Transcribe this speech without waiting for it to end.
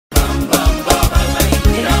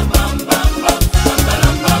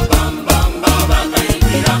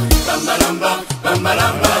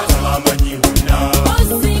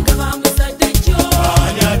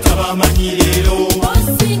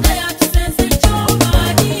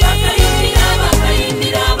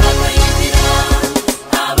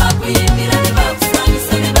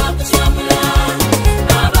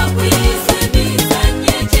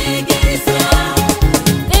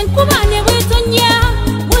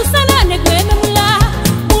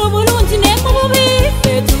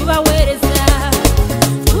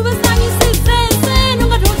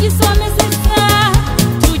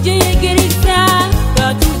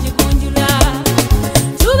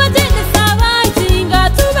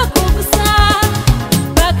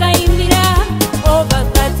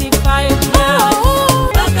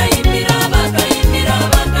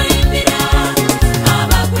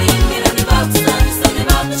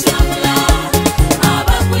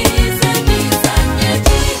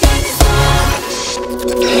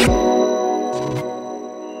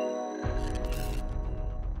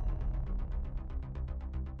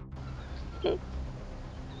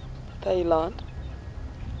land.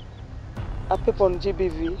 A pep on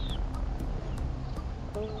GBV.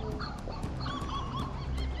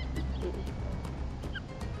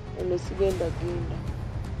 Eno sigenda genda.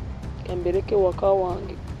 Kambereke waka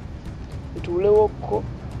wange. Tuulewo ko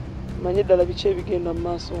manye ddala biki ebigenda mu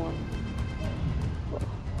maaso wano.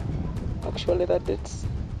 Actually that's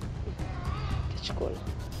tekikola.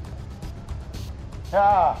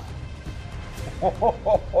 Ah.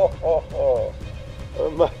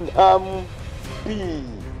 Madam P.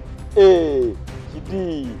 A.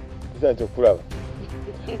 Kidi. Kisancho kulaba.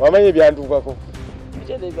 Wamanye byantukako.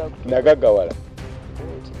 Bijene byakutu. Nagagawala.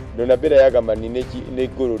 Dona bera yagamba ne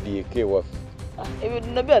golodi ekewafu. Ebyo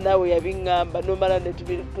nabya nawe yabingamba nomala ne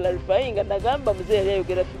tubiri clarifying nga nagamba muzee yali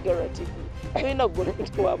ayogera figuratively. Tulina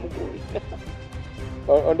golodi kwa muguli.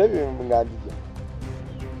 Ondabye ngandija.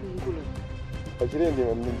 Ngulu. Akirende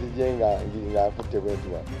mnzije nga akutte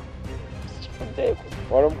bwetu wa. Sikundeko.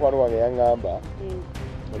 Walo mkwano wange yangamba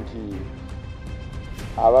nti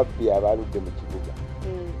ababbi abaludde mu kibuga.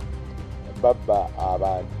 Babba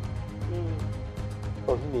abantu.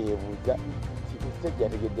 Oline yebuuza musajja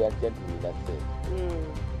ategedde atya nti nina ssente.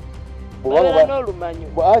 Bw'oba n'olumanyo.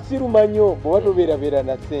 Bw'asi lumanyo bw'oba tobeerabeera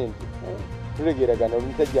na ssente. Tulegeragana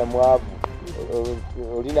omusajja mwavu.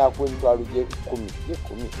 Olina akuwa emitwalo gye 10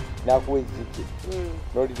 n'akuwa ezzike.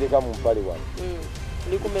 N'oliteeka mu mpale wano.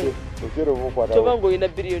 Ekero oba okwata. Toba ng'olina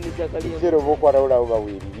biliyoni za kaliyemu. Ekero oba okwata olawo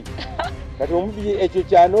baweeriri. Kati omubbi ekyo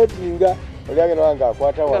kyanootinga olyange nawange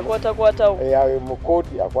akwata wano. Akwata. Mu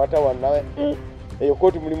kooti akwata wano nawe. Eyo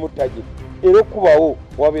kooti mulimu tajiri. Era okubawo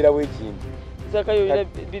wabeerawo ekintu. Zakayo olina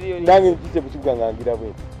biliyoni. Nange mpise mu kibuga ngangira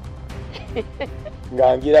bwe.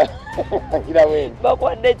 Ngangira bwe.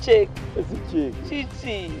 Bakwadde check. Si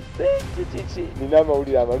check. Chichi. Nina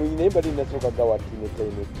amawulire amalungi naye mbadde nasooka gawa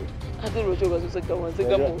tinetayinete. Ate lwaki ogasooka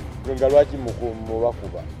wansegamu. Nga lwaki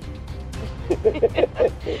mubakuba.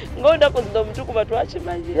 Ngonda kuzida omutukuba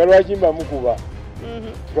twakimanyi. Nga lwaki mba mukuba.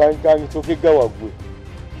 Kangisooke gawa gwe.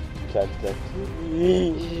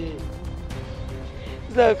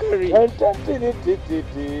 Zachary.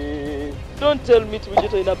 Don't tell me to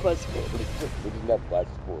be in a passport.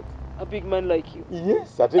 Passport. A big man like you.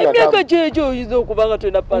 Yes, I think I jejo yizo kubanga to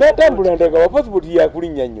in a passport. Natambula ndaga wa passport ya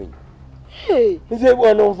kulinya nyonyi. Hey. Nze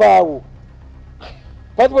bwana nvaawo.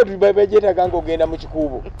 Passport bajeta ganga ogenda mu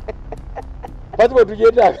kikubo. Passport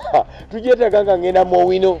tujeta ganga ngenda mu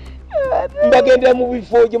wino. Mbagenda mu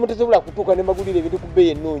bifo gye mutasobola kutuuka ne magulire ebintu ku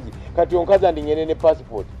bbeeyi ennungi. Kati onkaza ndinyene ne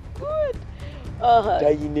passport. Good.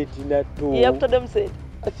 Tayineti nato. He after them said.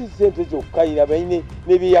 Asi sente zokayira bayine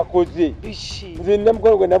ne byeyakoze. Bishi. Nze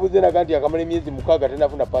namukono gwe nabuze naganti akamala emyezi 6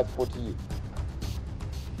 tenafuna passport ye.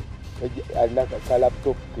 Alina ka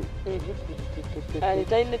laptop ke. Ali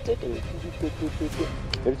tayineti.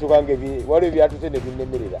 Ebisooka nge waliwo ebyatuse ne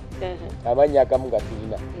binnemerera. Amanya agamu nga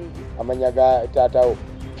sirina. Amanya ga taatawo.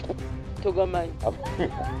 Togamanyi.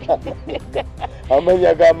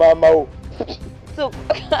 Amanya ga maamawo. So,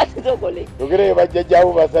 ati tokole. Ogere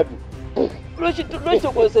bajjajjaawo basatu. Lwaki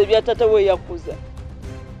tokozesa ebya taata we yakuza?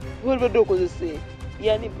 Walibadde okozesa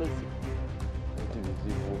yani mpozi.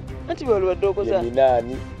 Anti walibadde okoza.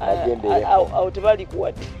 Yeminaani agendeyo. Awo tebali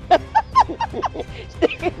kuwadde.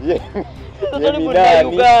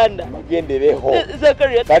 Yeminaani agendereho.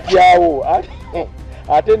 Kati awo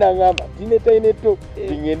ate nangamba tinetaineto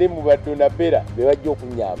tingende mu badona bera bebajja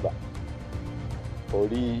okunyamba.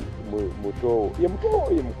 Oli muto ye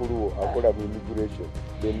mukulu akola mu immigration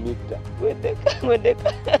Benita.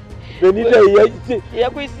 Wedeka. Benita yaise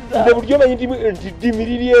yakwisiza. Nze bulyo manyi nti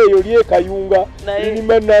dimiriri eyo lye kayunga ni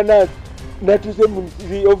manana natuse mu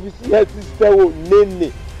office ya sister wo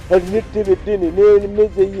nene. Alina tebe dene ne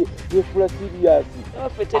meze ye yefula serious.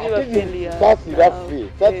 Afeteli ba failure.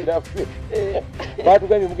 Sasi rafe.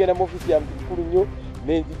 Batuganye mugenda mu office ya mkulu nnyo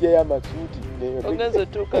n'enzija y'amasuuti. Ogenzo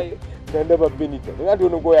tukayo. Ndaba Benita. Ngati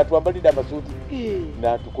ono ngo yatwambalira amasuuti.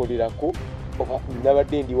 N'atukolerako oba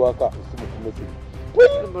nabadde ndi waka simu kumese.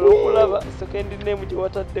 Malokulaba second name gye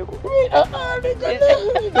wataddeko.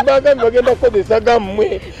 Bagamba bagenda kukozesa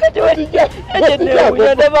gammwe.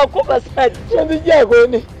 Ndabako basajja. Nzijako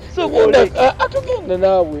ne. Sogole. Atugenda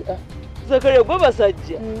naawe. Zakaria gwe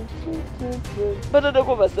basajja.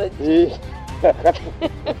 Bataddeko basajja.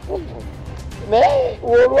 Naye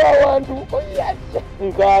olw'awantu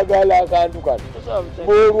nkaagala akantu kano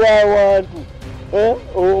olw'awantu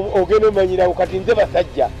ogenda omanyirawo kati nze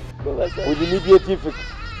basajja with immediate effect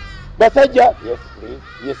basajja yes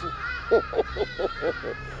please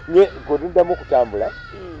yes godundamu okutambula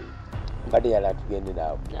mbadde yala tugende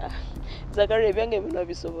naawe Zakaria ebyange bino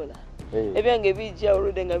bisobola ebyange bijja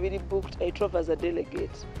oludde nga biri booked I travel as a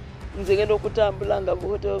delegate nze ngenda okutambula nga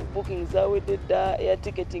hotel booking zawedde dda air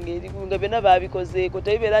ticketing eri nga byonna baabikozeeko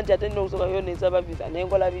tebibeera nti ate nina okusookayo nensaba visa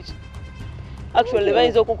nenkola biki actually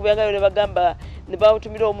bayinza okunkubyagayo ne bagamba ne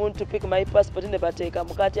bawutumira omuntu pick my passport ne bateeka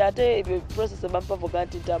mukati ate ebyo process bampavuga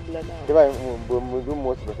nti ntambula naawe teba mulimu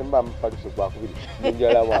wosi basemba mufaliso gwakubiri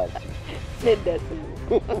njala wansi nedda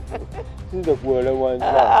sinza kuwala wansi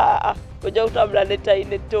ojja kutambula nettayi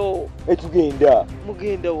netto etugenda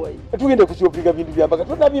mugenda wayi tugenda kushopinga bintu byambaga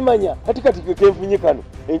tonabimanya ati kati kenfunye kano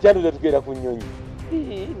enkyando zetugenda ku nnyonyi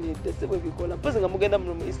nedda se bwe bikola mpozi nga mugenda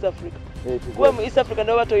muno mu east africa kuba mu east africa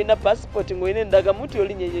nawe bata olina passport ng'olina endagamuti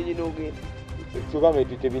olinya ennyonyi n'ogenda kyokama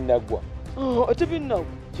eti tebinnagwa tebinnagwa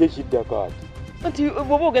kyekiddako ati nti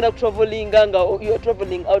bw'oba ogenda kutravelinga nga you're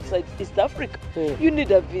traveling outside east africa you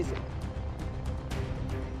need a visa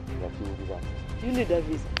you need a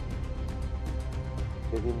visa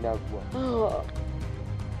tebinnagwa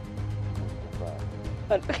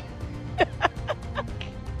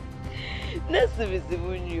nesi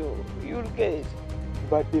bizibu nnyo you'll get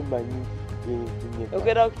mbadde manyi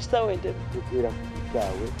ogenda ku kisaawe ntebe okera ku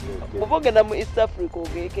kisaawe bw'oba ogenda mu east africa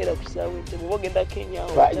ogeekera ku kisaawe ntebe bw'oba ogenda kenya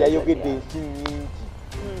yayogedde ensi nnyingi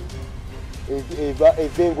eva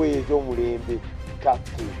engoye ez'omulembe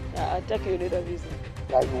Turkey you need a visa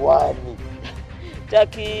taiwani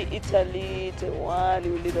Turkey, Italy, Taiwan,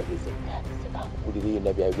 you need a visa. Kuliriyo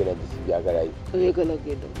na byayogera nti sibyagalayo oyagala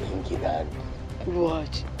genda England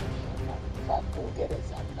lwaki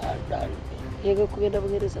Bungereza London yega kugenda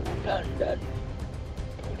Bungereza London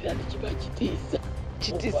obyali kiba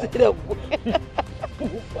kitiisira gwe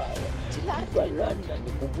Tifa London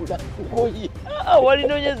kugula ngoyi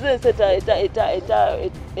walinonyeza ensi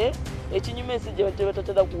ekinyuma ensi gye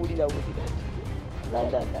batatera kuwulira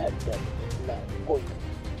London ngoyi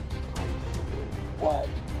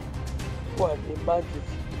wani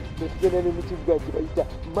Manchester tugenda ne mu kibuga kye bayita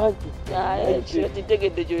Manchester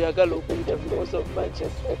kitegedde gy'oyagala okuyita because of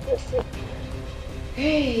Manchester.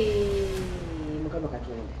 Mukama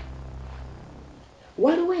Katonda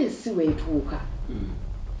waliwo ensi weetuuka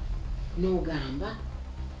n'ogamba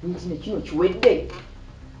nti nekino kiwedde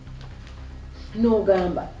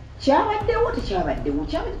n'ogamba kyabaddewo tekyabaddewo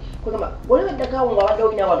kugamba waliwo eddakaawo nga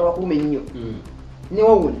wabaddewo ina abantu bakuluma ennyo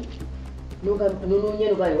newawuna nonoonya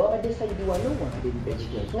nogamba wabadde sayidi wano wabadde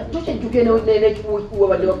tokyajjuke nekibuukiwa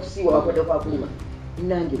wabadde bakusiiwa bakwedde kwakuluma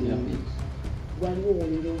nange waliwo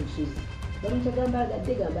wonera olusozi balonta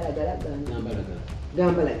gambalagadde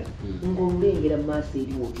gambalaga ng'olulengera mu maaso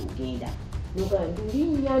eri wootugenda nogamba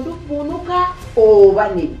ndulinnya nduvunuka oba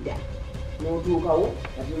nedda n'otuukawo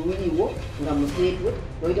ati luwiriwo nga museetwe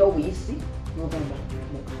noyitawo buyisi nogamba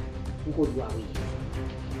muka nkolwawe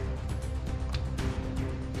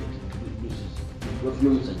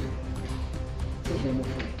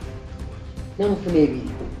namufuna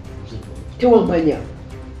ebiri tewamanya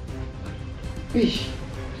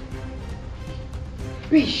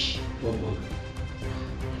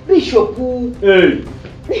bishopu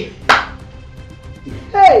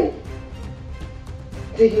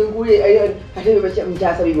tegengule ate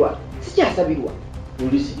mukyasabirwa sikyasabirwa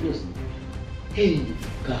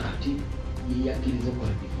kakati yeyakkiriza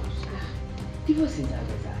kola divosi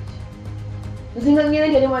nzaaga zaaki nzinga ngenda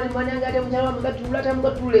nti anemwananga ate mukyala wamugatulula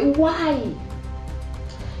tamugatulule why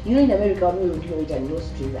you know in America waliwo ebintu byayita no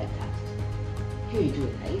strings attached you into a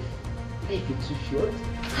life is too short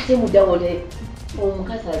ate muddawo ne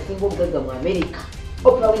omukazi asinga obugagga mu America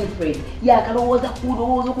Oprah Winfrey yakalowooza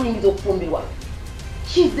kulowooza okuyingiza okufumbirwa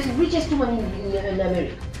she's the richest woman in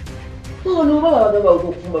America ono baba bagamba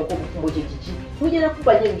okufumba okufumbo kyekiki mujja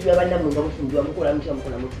nakubanya ebintu byabannammwe nga mufumbirwa mukola mutya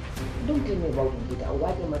mukola muti don't tell me about it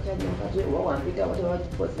owaate makyali mukazi we oba wampita wate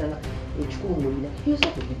wakiposanga ekikulu mulina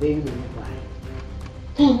yosoka okuvayo nomukwayo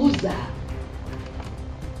ombuza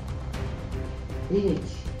Linet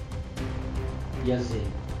yazee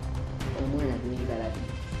omwana gwengalabi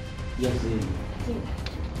yazee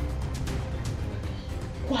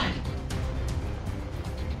kwali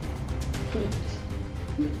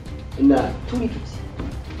tuli tuti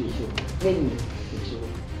nenye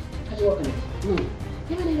kati wakana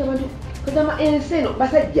nebanenga abantu kagamba ensi eno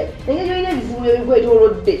basajja engeri olina ebizibu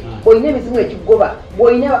ebikwetoolodde olina ebizibu ekigoba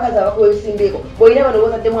bw'olina abakazi abakuwa ebisimbeeko bw'olina bano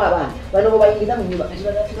bozaddemu abaana bano bobayingiza mu nyumba kati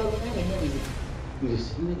bagafiraoananya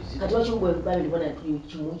ebizibu kati lwaki obwebugambye ndibona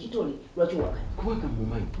kimu kitole lwaki wakana kubanga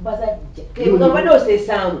mumanyi basajja kegamba badde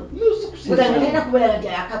oseesaamu mugamba talina kubeera nti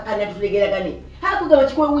akakana tulegeragane hakugamba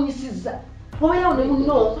kikwewunyisizza obeerawo ne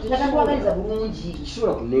muno nga tatwagaliza bulungi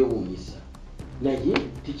kisobola kuneewuunyisa naye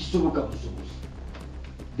tekisoboka busobozi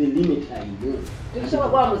the limit I know tekisobola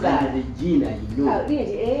kwa muzaala the gene I know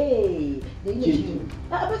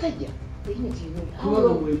abasajja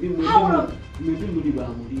kubanga mwembi muli ba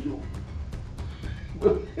muliro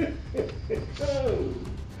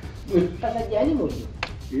Kasajja ani muliro?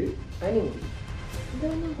 Ani muliro?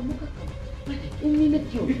 Ndabona ng'omukaka. Ennina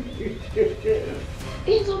jjo.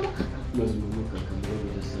 Eyinza omukaka. mazima omukaka muwebe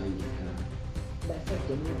tasangika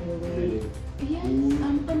Basajja muwebe.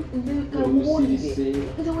 Kamuwulire.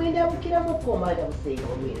 Nze wendabukiramu okkomaada busenga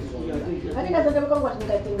olw'ensonga. Ate nga zandabukamu kati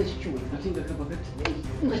ngatenga kikiwe. ate nga kaba kati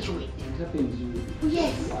Nga kiwedde. kapenzi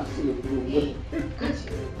Yes. waseekulu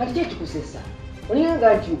Kati kyekikusesa. Olinga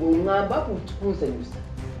nti oŋŋamba kunsanyusa.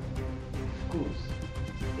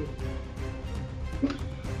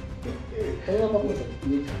 Oŋŋamba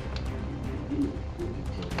kunsanyusa.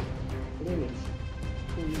 Limit.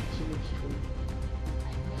 Kino kifumu.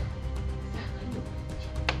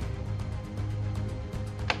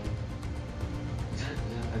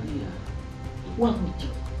 Wamujjo.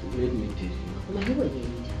 Omanyi bwe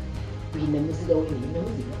yeeyita. Oyo namuziga wenyini.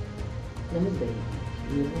 Namuziga yenyini.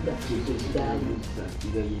 Nevuga ekigaali.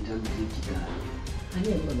 yetamuza ekigaali Ani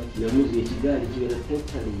yamugamba ki? namuza ekigaali kibeera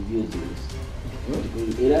totally useless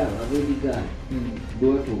era ab'ebigaali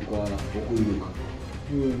bwebatuuka okunyuka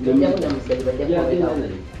Bajjamu namuziga bajja yagenda kwogerawo.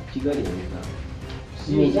 naye kigaali yamugamba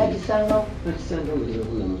Ekyakisangawo. bakisangawo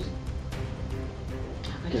nebakunamuza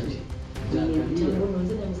kati Ntambo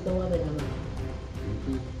nonze namuziga w'abalama.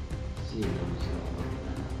 sinamuza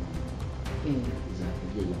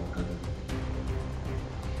zakajja yawakaga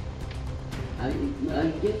I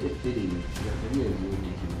get a feeling zakajja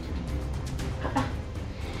yaziwutekimukulire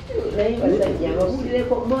Naye basajja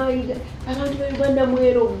abawulireko mwayiga abantu ba Uganda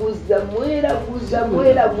mweraguza.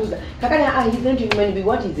 Kakati he's going to remind me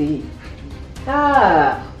what is he?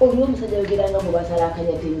 Olwo omusajja yogeranga mu basala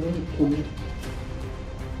akanyata emirundi 10.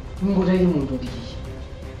 Mbutayo muntu ndi kiki.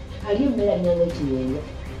 Ali emmere alinanga ekinyenga.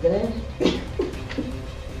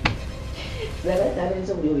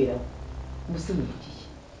 Zalatabenso bulyogerako. Musimu kiki.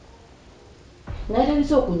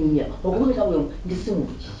 N'atandise okunyumya okuboneka bwe ndi si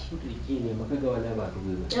muntu kiki. amaka gawana abantu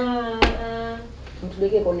bwe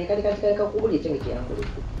Ntulekeko ne kali kakubuli ekyange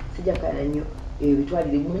kyankoleko. Sijja kala nnyo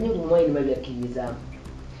ebitwalire bumenye buli mwayini babyakkiririzaamu.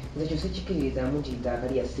 Nze kyo sikikkirizaamu nti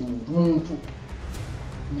Zaakali yasi muntu.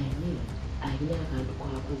 Naye alina akantu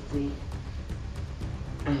kakoze.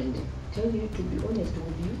 And tell you to be honest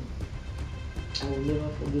with you, I will never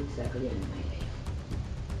forget Zaakali in my life.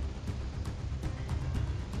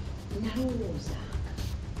 Nalowoozanga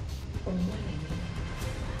omwana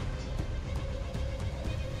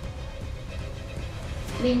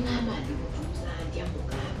neŋŋamba ndi mutuuza ntya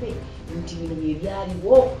mugambe nti bino bye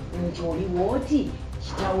byaliwo nti oliwo oti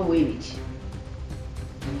kitaawe weebiti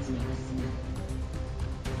mazima mazima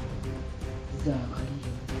Zaakali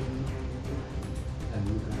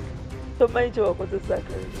Tomanyi kye wakoze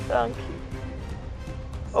Zaakali. Thank you.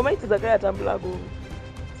 Omanyi nti Zaakali atambula agomu.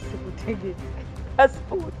 Sikutegedde.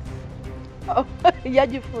 Passport.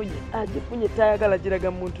 Yagifunye. Agifunye tayagala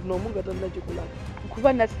giraga muntu n'omu nga tannagikulaga.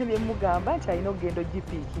 Kuba nasebye mugamba nti alina okugenda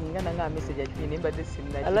ogipiikinga nanga message agifunye ne mbadde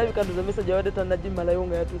simunagifunye. Alabika ndoza message abadde tannagimalayo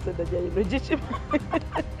nga yatuuse dda gyayino gikima.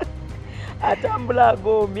 Atambula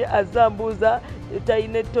agoomye azambuuza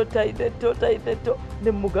tayinetto.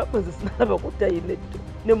 Ne mugamba nze sinalaba ku tayinetto.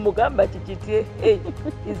 Ne mugamba kikitye. Hey,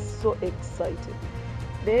 is so excited.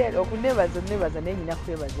 Naye okunebaza naye nyina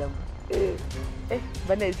kwebazamu.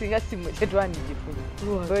 Bane singa simu tetwandigifunye.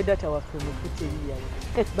 Oyo data waffe mufuteriya.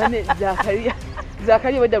 Bane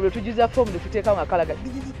Zaakali wedda bwe tujuza foomu ne tuteekamu akalaga.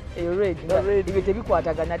 Eyo red. Ebyo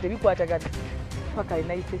tebikwatagana. Paka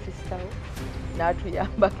alina yise sisitawo.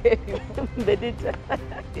 N'atuyambako ebimu. Bedita.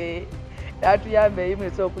 N'atuyamba ebimu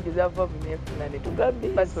esobola okujuza foomu n'efuna ne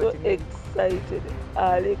Tugambe so excited.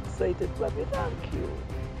 Ali excited. Babe, thank you.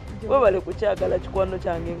 Webale kukyagala kikwano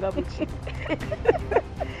kyange nga buki.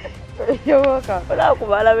 Yoboka.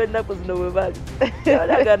 Olwakubala b'ennaku zino bwe bali.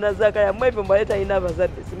 Olagana Zaakali mwebwe mbale talina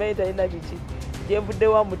abazadde. Simanyi talina biki. Gye nvudde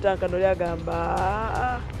wa mutanka noli agamba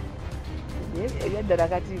ebyaddala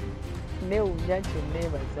kati neewunya nti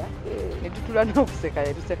onneebaza ne tutula n'okuseka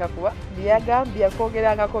ne tuseka kuba byeyagambye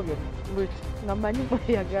yakwogerangako byonna nga mmanyi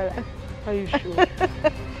mweyagala naye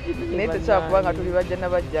tesobola kuba nga tuli bajja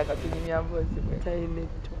nabajja nga tunyumya mboozi bwe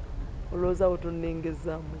tayinetto. Olowooza awo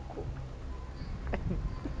tonnengezaamuko.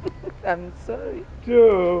 I'm sorry.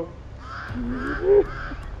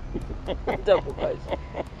 Ntakukazi.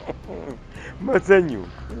 Masanyu.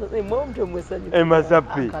 Mwe omutwe mwesanyu.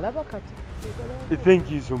 Masape. Akalaba kati.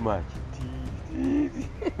 Thank you so much.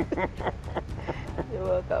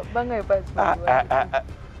 Banga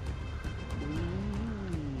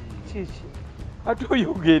Kiki. ate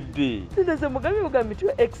oyogedde sineze mugambi mugambi tu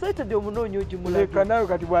excited omunoonya ogimulaga leka nawe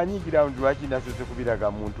kati bwanyigira nti lwaki nasose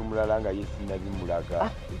kubiraga muntu mulala nga ye sinabimulaga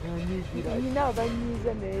nyina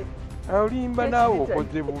abanyiiza naye olimba naawe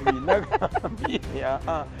okoze bubi nagambye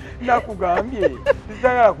nakugambye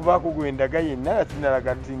tisagala kubaako gwendaga yenna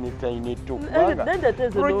sinalaga tinetaineto kubanga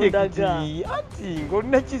projekiti anti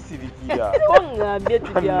ng'olina kisirikira waŋŋambye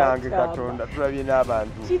nange katonda tulabye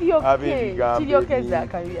n'abantu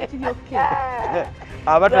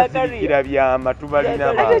abatasirikira byama tubalina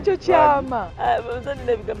ekyo kyama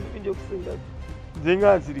nzanina ebigambo bingi okusinga nze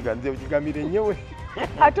nga nsirika nze okigambire nnyowe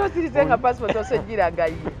ate osirize nga passport osojjiraga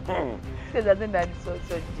ye seza ze nani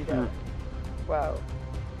sojjira wow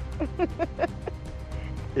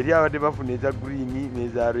eri abadde bafuna eza green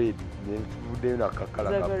n'eza red netuvuddeyo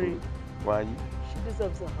nakakala wanyi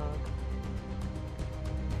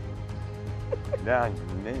nange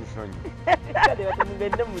nensonyi kale bati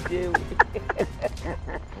mugende mujeewe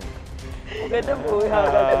mugende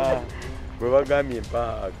muwehagaga bwe bagambye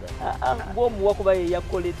empaaga ng'omuwa kuba ye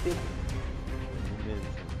yakoleddemu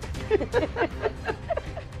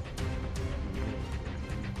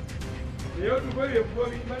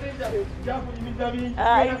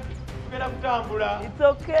It's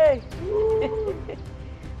okay.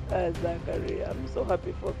 Zachary, I'm so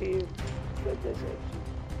happy for him. Such a shame.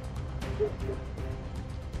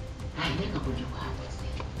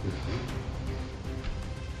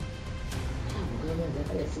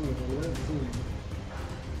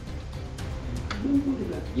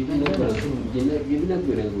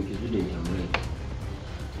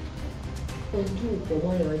 Entuuko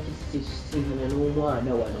omwana wakisisinkana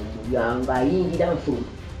n'omwana wano muyanga ayingira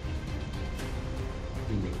nfuluma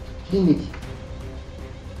limiti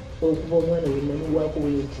okuba omwana wenamuwaako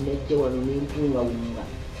wenti najja wano n'entungawunga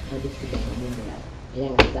ate sigamu mulaba era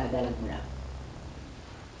nga saagala mulaba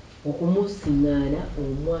okumusiŋŋaana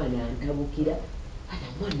omwana antabukira ate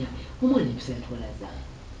omwana empisa ntwalazamu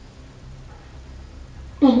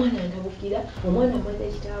omwana antabukira omwana amanda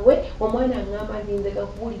kitaawe omwana aŋŋamba nti nze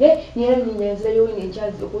kakuwulire nera ninyanzirayo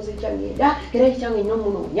nenkyazi okoza ekyangenda era kityange nnyo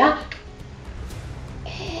omunoonya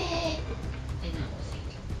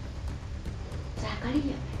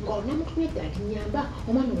Zakaria ng'olina mutumyedde ati nyamba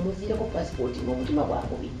omwana omuziireko pasipoti ng'omutima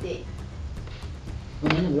gwakubidde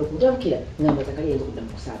omwana mula okuntabukira ngamba Zakaria yinza okudda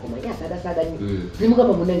mukusaaga omanye asaagasaaga nnyo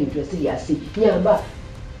nimugamba munange ntula siriyasi nyamba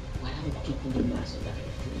walaba okutukundi maaso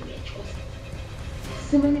Zakaria singa yakikoze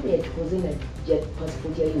simanyi bwe yakikoze najja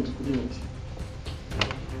pasipoti yayo nti kuli nti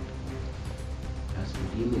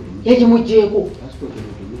yagimugjeeko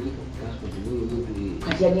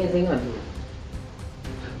kati yagenze nga ntula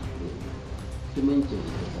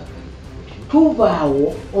tuvaawo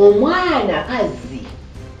omwana kazi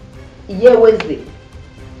yeweze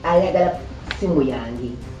ayagala simu yange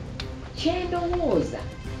kyendowooza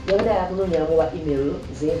yabadde ayakunoonyamu wa email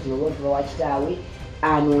zentunoba wa kitaawe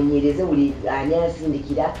anoonyereze buli ani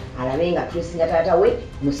asindikira alabe nga tulesinga taata we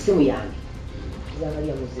mu simu yange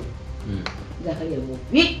Zakaria muzibu Zakaria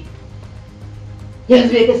mubi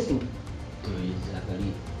yanzireeko essimu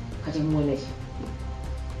kati mwana ki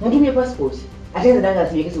mutumye passport ate nze nange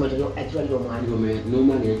asibyeeko essimu atwalira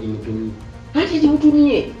omwana ati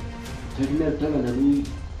gimutumye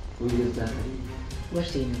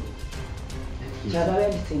lwakitenyuko kyababa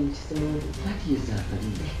yandisemu kisimundu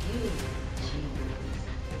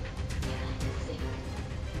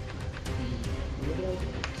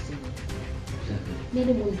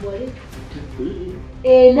nene muntwale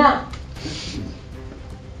ena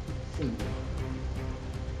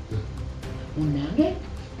munange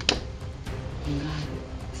nga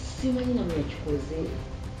simanyi namu yakikoze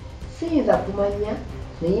siyinza kumanya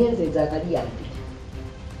naye nze Zakaria mpita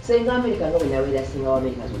senga Amerika nga bwenabeera senga wa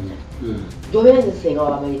Amerika zonna gyobeera nze senga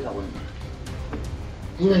wa Amerika bonna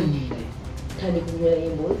nga nneerayo tandikunywerayo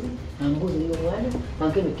emboozi ambuuza ey'omwana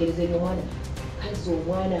ankemekkereza ebyomwana kazi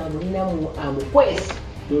omwana amulinamu amukwesi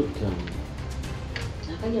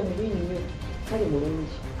Zakaria mubi nnyo kale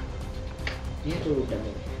mulungi naye ate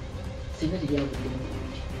oluddamu senga teryavudde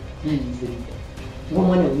mulungi nanizirudda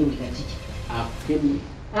ng'omwana wenyindika kiki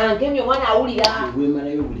ankemye omwana awulira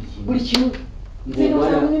buli kimu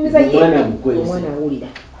omwana awulira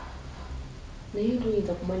naye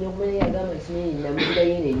tuyinza kumanya yagamba simanyi namulira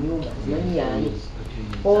yena ennyumba simanyi yaani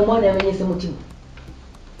omwana yamenyese mutima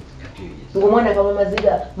ng'omwana akaba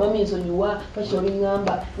maziga mami nsonyiwa kaki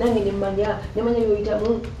oliŋŋamba nange nemanya byoyitamu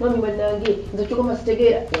mami bannange nze kyokoma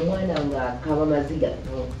sitegeera omwana nga akaba maziga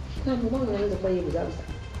kambe omwana ayinza okuba yeebuzaabuza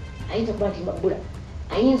ayinza okuba nti mabbula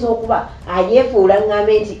ayinza okuba ayeefuula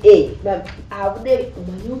ŋŋambe nti avudde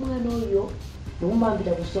omanye omwana oyo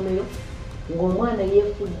nomumambira ku ssomero ng'omwana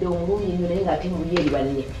yeefudde omulungi nnyo naye ng'ate mubi eri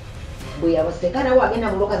banne bwe yabaseka nawe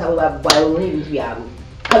agenda mu loka zaabwe balona ebintu byabwe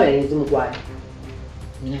kamera nezimukwata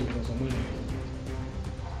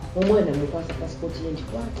omwana mukwasa pasipooti ye nti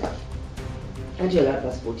kwata anti oyagala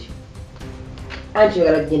pasipooti anti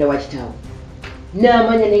oyagala kugenda wa kitaawo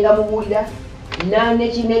n'amanya nenga mubuulira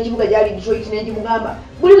n'ekibuga gyali Detroit nekimugamba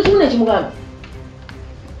buli lukimu nekimugamba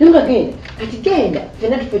nenga genda kati genda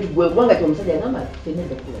fenna tufe tugwe kubanga ti omusajja agamba fenna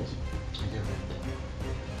nda kukolaki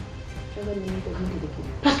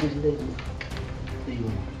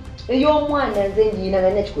ey'omwana nze njiina nga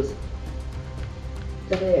nakikoze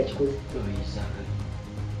zakala yakikoze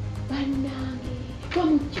bannange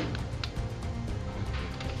twamujja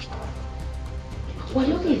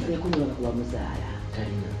wali ogezeeko nyoga kuba muzaala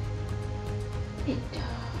edda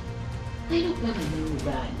alina okubanga ne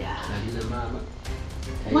Uganda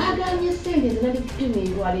wagambye sente zinali kutema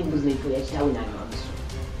endwala embuzi neifo ya kitaawe nanywa musu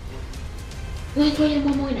natwala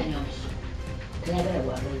mama we nanywa musu tayagala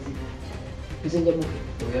bwagazi nze nja muke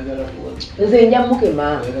nze nja muke ma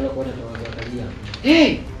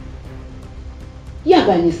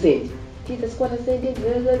yaganye sente tiza sikwata sente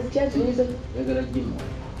zikyazinizo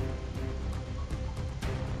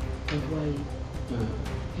endwala